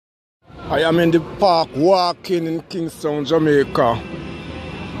I am in the park walking in Kingston, Jamaica.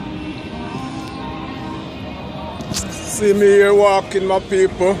 See me here walking, my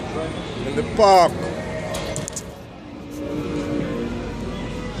people, in the park.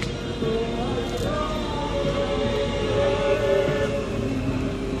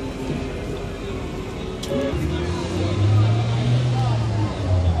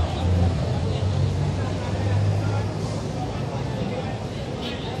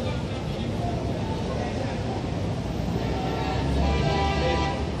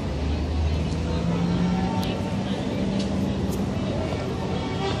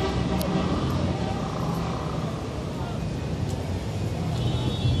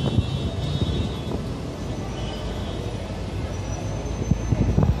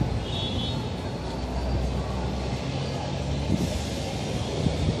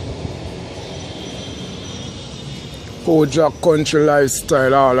 Kojak country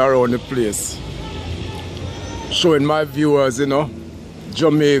lifestyle all around the place. Showing my viewers, you know,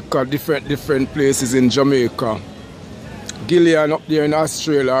 Jamaica, different places in Jamaica. Gillian up there in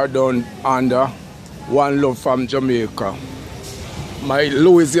Australia are down under One Love from Jamaica. My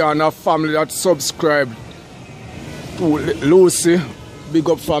Louisiana family that subscribed to Lucy, big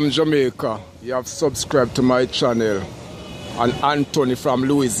up from Jamaica. You have subscribed to my channel. And Anthony from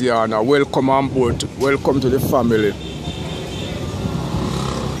Louisiana, welcome on board, welcome to the family.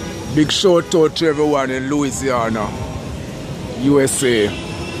 Big shout out to everyone in Louisiana, USA.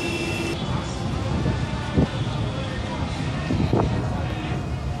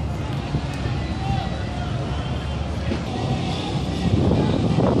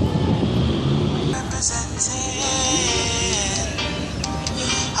 Representing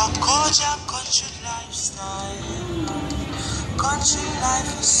a Kojak country lifestyle. Country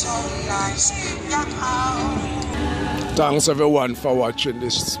life is so nice. Yeah. Thanks everyone for watching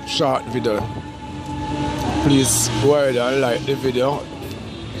this short video. Please go ahead and like the video.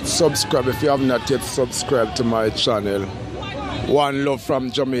 Subscribe if you have not yet subscribed to my channel. One Love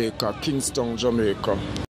from Jamaica, Kingston, Jamaica.